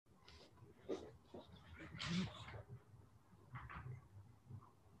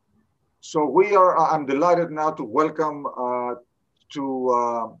I'm delighted now to welcome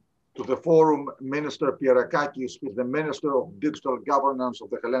to the forum Minister Pierrakakis, who is the Minister of Digital Governance of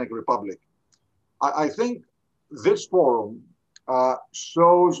the Hellenic Republic. I think this forum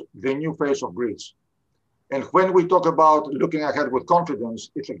shows the new face of Greece. And when we talk about looking ahead with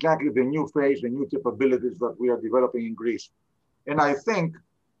confidence, it's exactly the new phase, the new capabilities that we are developing in Greece. And I think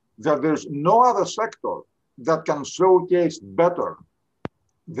that there's no other sector that can showcase better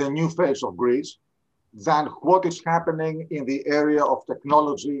the new face of Greece than what is happening in the area of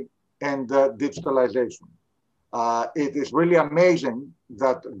technology and digitalization. It is really amazing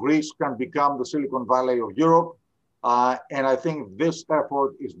that Greece can become the Silicon Valley of Europe. And I think this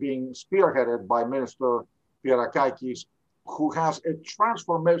effort is being spearheaded by Minister Pierrakakis, who has a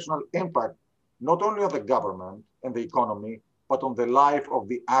transformational impact, not only on the government and the economy, but on the life of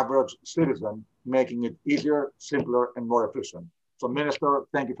the average citizen, making it easier, simpler, and more efficient. So, Minister,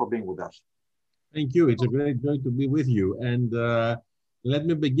 thank you for being with us. Thank you. It's a great joy to be with you. And let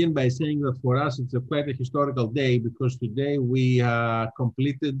me begin by saying that for us, it's quite a historical day because today we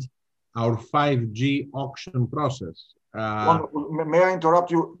completed our 5G auction process. May I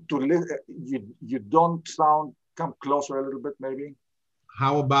interrupt you? You don't sound, come closer a little bit, maybe.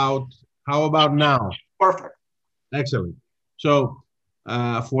 How about now? Perfect. Excellent. So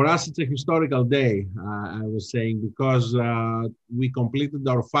for us, it's a historical day, I was saying, because we completed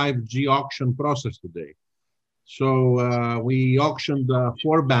our 5G auction process today. So we auctioned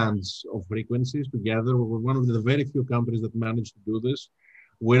 4 bands of frequencies together. We were one of the very few countries that managed to do this.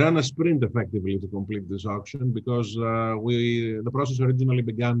 We ran a sprint effectively to complete this auction because the process originally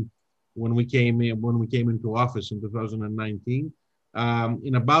began when we came into office in 2019.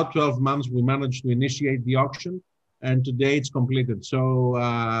 In about 12 months, we managed to initiate the auction, and today it's completed. So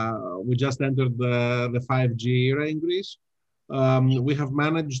we just entered the 5G era in Greece. We have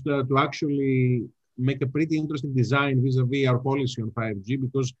managed to actually make a pretty interesting design vis-a-vis our policy on 5G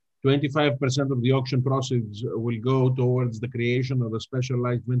because 25% of the auction proceeds will go towards the creation of a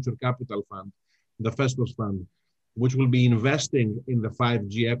specialized venture capital fund, the Festos Fund, which will be investing in the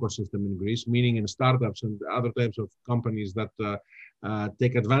 5G ecosystem in Greece, meaning in startups and other types of companies that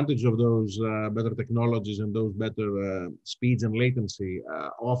take advantage of those better technologies and those better speeds and latency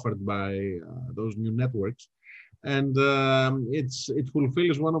offered by those new networks. And it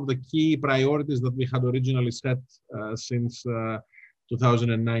fulfills one of the key priorities that we had originally set since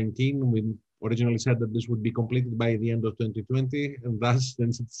 2019. We originally said that this would be completed by the end of 2020, and thus,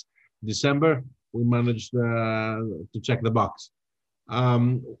 since it's December, we managed to check the box.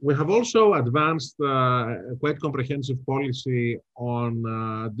 We have also advanced a quite comprehensive policy on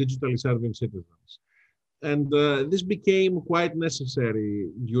digitally serving citizens. And this became quite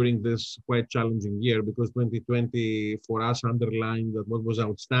necessary during this quite challenging year because 2020 for us underlined that what was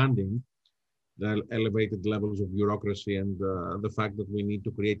outstanding, the elevated levels of bureaucracy and the fact that we need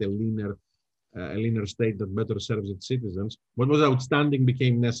to create a leaner state that better serves its citizens. What was outstanding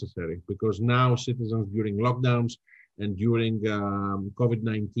became necessary because now citizens during lockdowns and during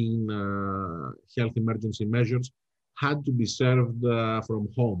COVID-19 health emergency measures had to be served from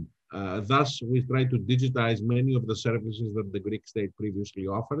home. Thus, we tried to digitize many of the services that the Greek state previously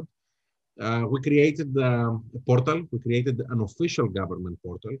offered. We created a portal. We created an official government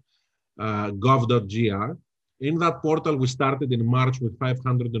portal, gov.gr. In that portal, we started in March with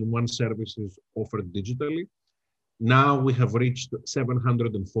 501 services offered digitally. Now we have reached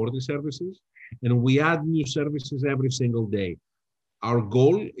 740 services, and we add new services every single day. Our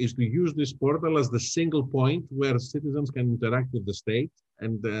goal is to use this portal as the single point where citizens can interact with the state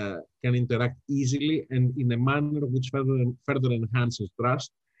and can interact easily and in a manner which further enhances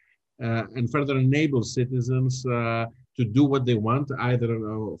trust and further enables citizens to do what they want, either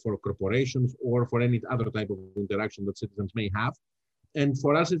for corporations or for any other type of interaction that citizens may have. And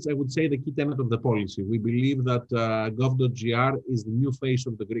for us, it's, I would say, the key tenet of the policy. We believe that gov.gr is the new face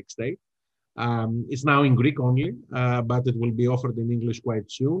of the Greek state. It's now in Greek only, but it will be offered in English quite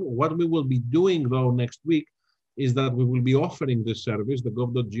soon. What we will be doing, though, next week is that we will be offering this service, the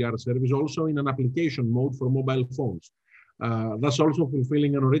gov.gr service, also in an application mode for mobile phones. Thus also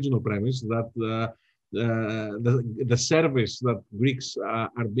fulfilling an original premise that the service that Greeks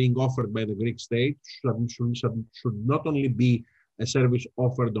are being offered by the Greek state should not only be a service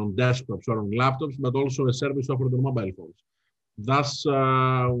offered on desktops or on laptops, but also a service offered on mobile phones. Thus,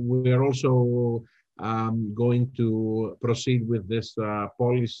 we are also going to proceed with this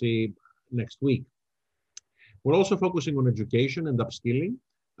policy next week. We're also focusing on education and upskilling.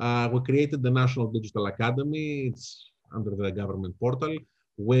 We created the National Digital Academy. It's under the government portal.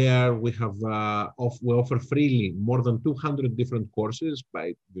 where we offer freely more than 200 different courses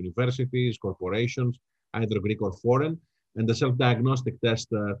by universities, corporations, either Greek or foreign, and a self-diagnostic test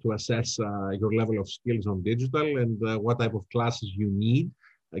to assess your level of skills on digital and what type of classes you need,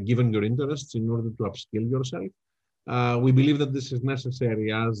 given your interests, in order to upskill yourself. We believe that this is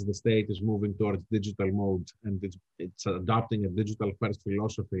necessary as the state is moving towards digital mode and it's adopting a digital-first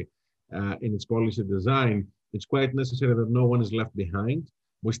philosophy in its policy design. It's quite necessary that no one is left behind.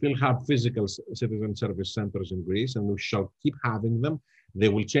 We still have physical citizen service centers in Greece, and we shall keep having them. They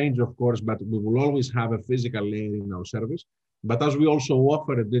will change, of course, but we will always have a physical layer in our service. But as we also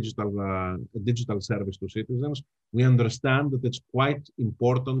offer a digital service to citizens, we understand that it's quite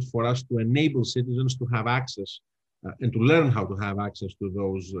important for us to enable citizens to have access and to learn how to have access to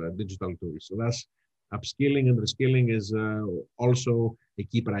those digital tools. So thus, upskilling and reskilling is also a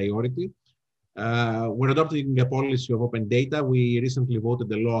key priority. We're adopting a policy of open data. We recently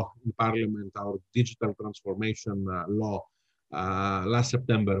voted a law in Parliament, our digital transformation law, last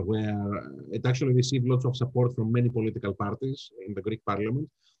September, where it actually received lots of support from many political parties in the Greek Parliament.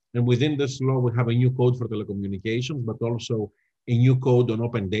 And within this law, we have a new code for telecommunications, but also a new code on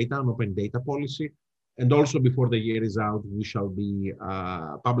open data, an open data policy. And also before the year is out, we shall be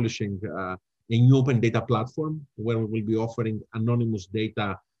publishing a new open data platform where we will be offering anonymous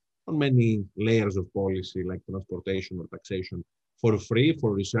data on many layers of policy like transportation or taxation for free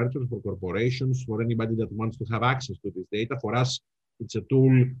for researchers, for corporations, for anybody that wants to have access to this data. For us, it's a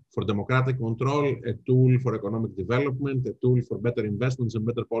tool for democratic control, a tool for economic development, a tool for better investments and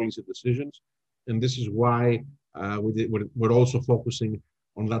better policy decisions. And this is why we're also focusing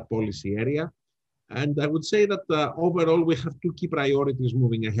on that policy area. And I would say that overall, we have two key priorities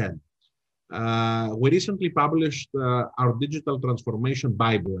moving ahead. We recently published our digital transformation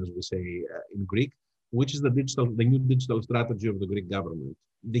Bible, as we say in Greek, which is the new digital strategy of the Greek government.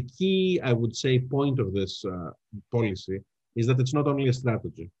 The key, I would say, point of this policy is that it's not only a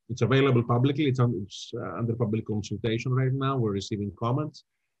strategy. It's available publicly. It's under public consultation right now. We're receiving comments.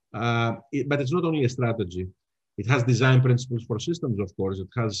 But it's not only a strategy. It has design principles for systems, of course.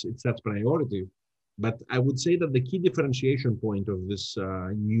 It sets priority. But I would say that the key differentiation point of this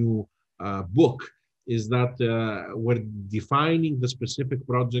new book is that we're defining the specific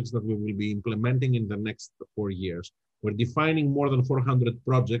projects that we will be implementing in the next 4 years. We're defining more than 400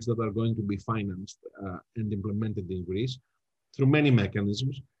 projects that are going to be financed and implemented in Greece through many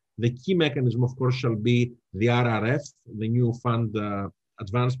mechanisms. The key mechanism, of course, shall be the RRF, the new fund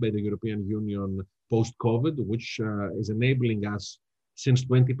advanced by the European Union post-COVID, which is enabling us, since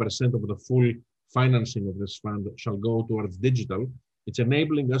 20% of the full financing of this fund shall go towards digital. It's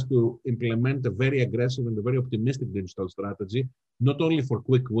enabling us to implement a very aggressive and a very optimistic digital strategy, not only for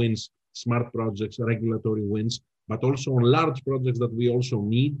quick wins, smart projects, regulatory wins, but also on large projects that we also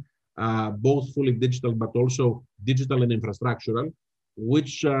need, both fully digital, but also digital and infrastructural,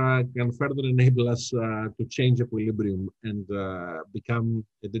 which can further enable us to change equilibrium and become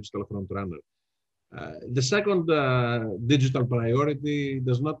a digital front runner. The second digital priority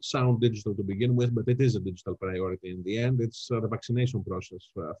does not sound digital to begin with, but it is a digital priority in the end. It's the vaccination process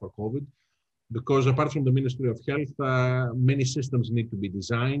for COVID, because apart from the Ministry of Health, many systems need to be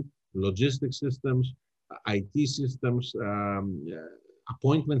designed, logistic systems, IT systems,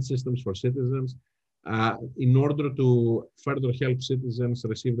 appointment systems for citizens, in order to further help citizens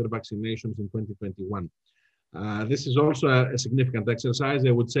receive their vaccinations in 2021. This is also a significant exercise.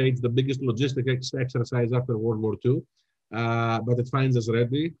 I would say it's the biggest logistic exercise after World War II, but it finds us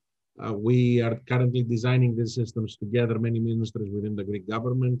ready. We are currently designing these systems together, many ministries within the Greek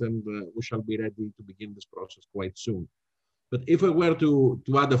government, and we shall be ready to begin this process quite soon. But if I were to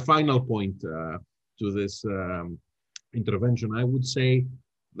add a final point to this intervention, I would say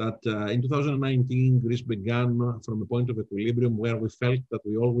that in 2019, Greece began from a point of equilibrium where we felt that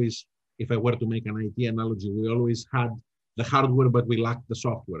we always, if I were to make an IT analogy, we always had the hardware, but we lacked the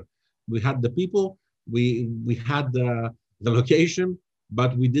software. We had the people, we had the location,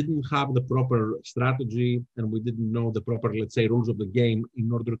 but we didn't have the proper strategy and we didn't know the proper, let's say, rules of the game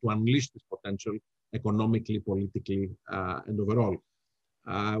in order to unleash this potential economically, politically, and overall.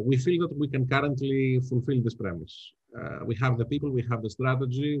 We feel that we can currently fulfill this premise. We have the people, we have the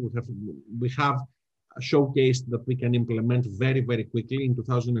strategy, we have showcased that we can implement very, very quickly. In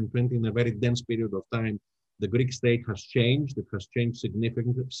 2020, in a very dense period of time, the Greek state has changed. It has changed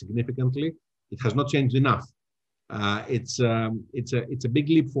significantly. It has not changed enough. It's a big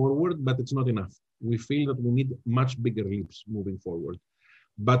leap forward, but it's not enough. We feel that we need much bigger leaps moving forward.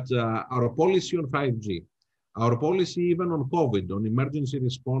 But our policy on 5G, our policy even on COVID, on emergency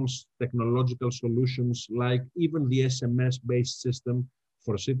response technological solutions, like even the SMS-based system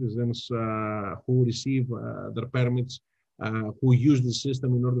for citizens who receive their permits, who use the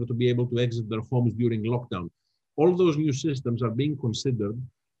system in order to be able to exit their homes during lockdown. All those new systems are being considered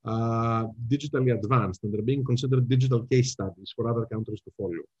digitally advanced, and they're being considered digital case studies for other countries to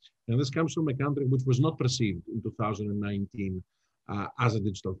follow. And this comes from a country which was not perceived in 2019 as a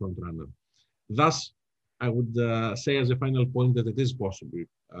digital frontrunner. Thus, I would say as a final point that it is possible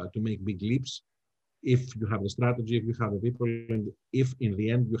to make big leaps if you have the strategy, if you have the people, and if in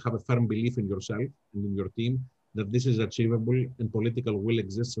the end you have a firm belief in yourself and in your team that this is achievable and political will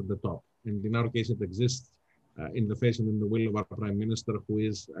exists at the top. And in our case, it exists in the face and in the will of our Prime Minister, who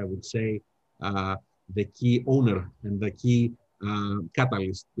is, I would say, the key owner and the key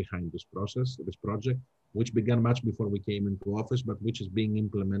catalyst behind this process, this project, which began much before we came into office, but which is being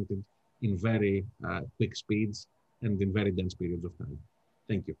implemented in very quick speeds and in very dense periods of time.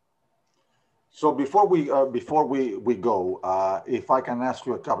 Thank you. So before we go, if I can ask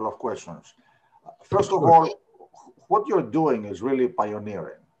you a couple of questions. First of all, what you're doing is really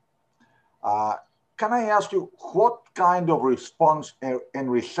pioneering. Can I ask you, what kind of response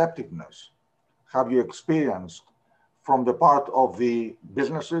and receptiveness have you experienced from the part of the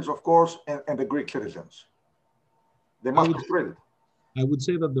businesses, of course, and the Greek citizens? They must be thrilled. I would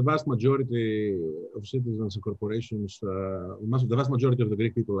say that the vast majority of citizens and corporations, the vast majority of the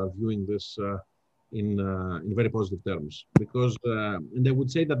Greek people are viewing this in very positive terms, because, and I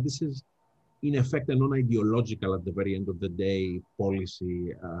would say that this is in effect a non-ideological, at the very end of the day,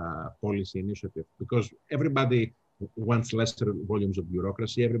 policy initiative, because everybody wants lesser volumes of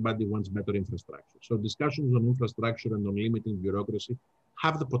bureaucracy, everybody wants better infrastructure. So discussions on infrastructure and on limiting bureaucracy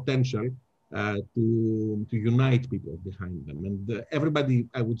have the potential to unite people behind them. And everybody,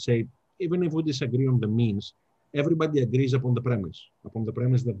 I would say, even if we disagree on the means, everybody agrees upon the premise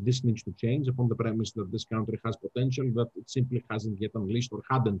that this needs to change, upon the premise that this country has potential that it simply hasn't yet unleashed or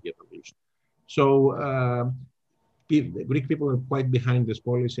hadn't yet unleashed. So Greek people are quite behind this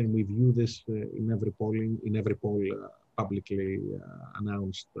policy, and we view this in every poll publicly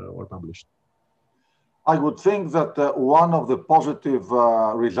announced or published. I would think that one of the positive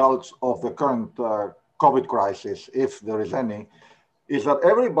results of the current COVID crisis, if there is any, is that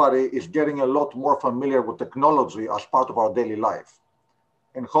everybody is getting a lot more familiar with technology as part of our daily life.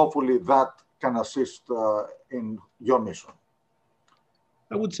 And hopefully that can assist in your mission.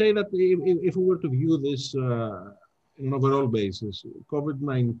 I would say that if we were to view this on an overall basis,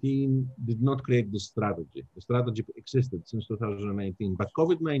 COVID-19 did not create the strategy. The strategy existed since 2019, but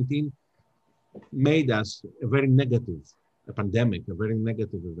COVID-19 made us a very negative, a pandemic, a very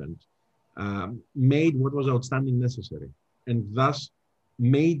negative event, made what was outstanding necessary, and thus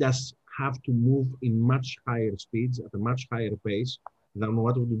made us have to move in much higher speeds at a much higher pace than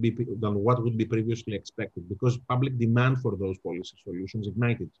what would be previously expected, because public demand for those policy solutions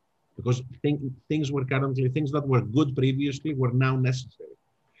ignited, because things that were good previously were now necessary.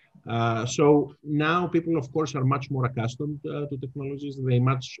 So now people, of course, are much more accustomed to technologies.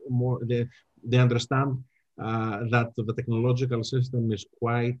 They understand that the technological system is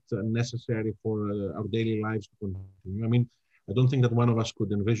quite necessary for our daily lives to continue. I mean, I don't think that one of us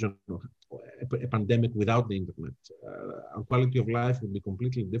could envision a pandemic without the internet. Our quality of life would be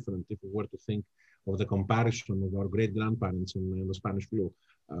completely different if we were to think of the comparison of our great-grandparents in the Spanish flu,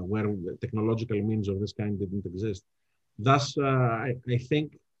 where technological means of this kind didn't exist. Thus, I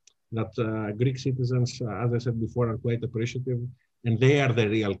think that Greek citizens, as I said before, are quite appreciative, and they are the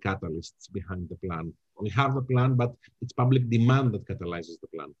real catalysts behind the plan. We have the plan, but it's public demand that catalyzes the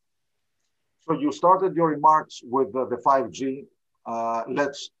plan. So you started your remarks with the 5G.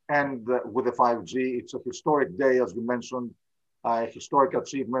 Let's end with the 5G. It's a historic day, as you mentioned, a historic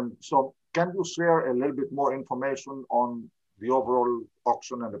achievement. So can you share a little bit more information on the overall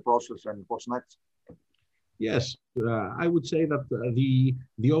auction and the process and what's next? Yes, I would say that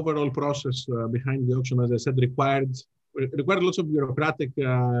the overall process behind the auction, as I said, required lots of bureaucratic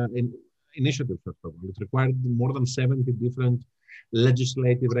initiatives. First of all, it required more than 70 different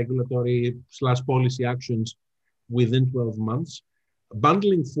legislative, regulatory / policy actions within 12 months.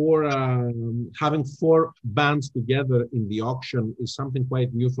 Bundling having 4 bands together in the auction is something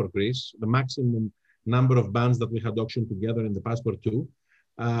quite new for Greece. The maximum number of bands that we had auctioned together in the past were 2.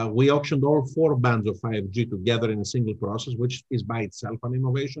 We auctioned all 4 bands of 5G together in a single process, which is by itself an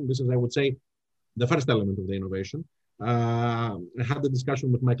innovation. This is, I would say, the first element of the innovation. I had a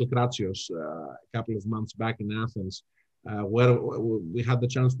discussion with Michael Kratsios a couple of months back in Athens, where we had the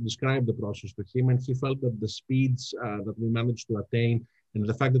chance to describe the process to him, and he felt that the speeds that we managed to attain and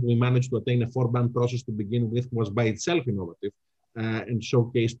the fact that we managed to attain a 4-band process to begin with was by itself innovative and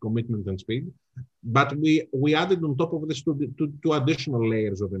showcased commitment and speed. But we added on top of this two additional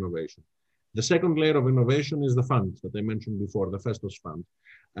layers of innovation. The second layer of innovation is the fund that I mentioned before, the Festos Fund.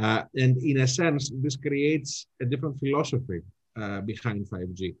 And in a sense, this creates a different philosophy behind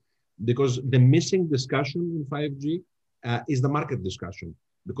 5G, because the missing discussion in 5G is the market discussion,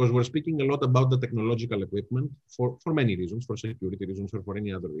 because we're speaking a lot about the technological equipment for many reasons, for security reasons or for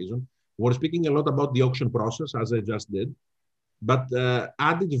any other reason. We're speaking a lot about the auction process, as I just did. But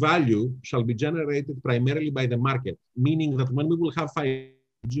added value shall be generated primarily by the market, meaning that when we will have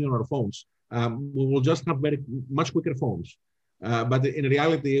 5G on our phones, we will just have much quicker phones. But in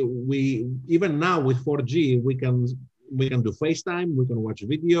reality, even now with 4G, we can do FaceTime, we can watch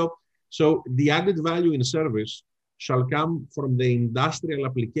video. So the added value in service shall come from the industrial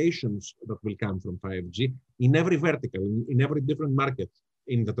applications that will come from 5G in every vertical, in every different market,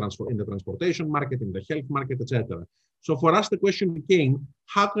 in the transportation market, in the health market, etc. So for us, the question became,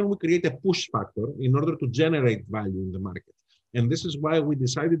 how can we create a push factor in order to generate value in the market? And this is why we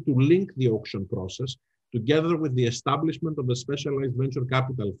decided to link the auction process together with the establishment of a specialized venture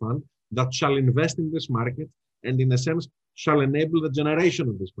capital fund that shall invest in this market and, in a sense, shall enable the generation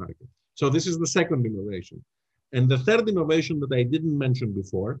of this market. So this is the second innovation. And the third innovation that I didn't mention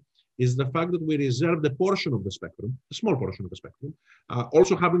before is the fact that we reserved a portion of the spectrum, a small portion of the spectrum,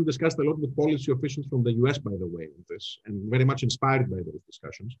 also having discussed a lot with policy officials from the US, by the way, on this, and very much inspired by those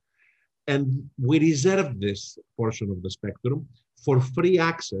discussions. And we reserved this portion of the spectrum for free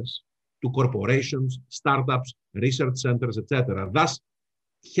access to corporations, startups, research centers, etc., thus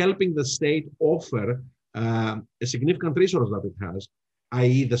helping the state offer a significant resource that it has,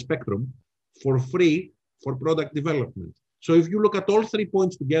 i.e. the spectrum, for free for product development. So if you look at all 3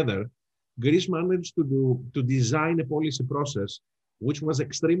 points together, Greece managed to design a policy process which was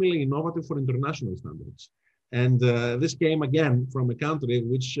extremely innovative for international standards. And this came again from a country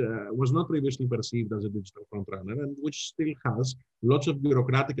which was not previously perceived as a digital frontrunner and which still has lots of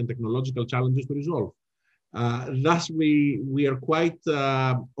bureaucratic and technological challenges to resolve. Thus, we are quite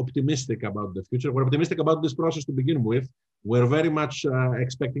optimistic about the future. We're optimistic about this process to begin with. We're very much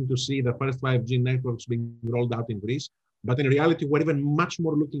expecting to see the first 5G networks being rolled out in Greece. But in reality, we're even much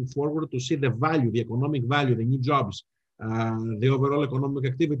more looking forward to see the value, the economic value, the new jobs, the overall economic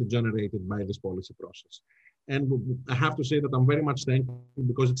activity generated by this policy process. And I have to say that I'm very much thankful,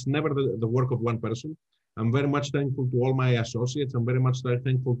 because it's never the work of one person. I'm very much thankful to all my associates. I'm very much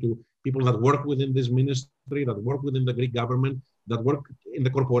thankful to people that work within this ministry, that work within the Greek government, that work in the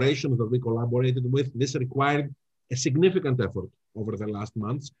corporations that we collaborated with. This required a significant effort over the last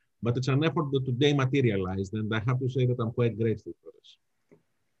months, but it's an effort that today materialized, and I have to say that I'm quite grateful for this.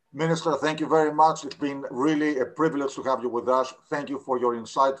 Minister, thank you very much. It's been really a privilege to have you with us. Thank you for your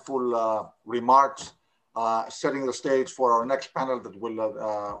insightful remarks, setting the stage for our next panel that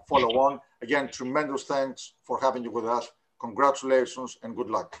will follow on. Again, tremendous thanks for having you with us. Congratulations and good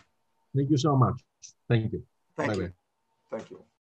luck. Thank you so much. Thank you. Thank you. Thank you.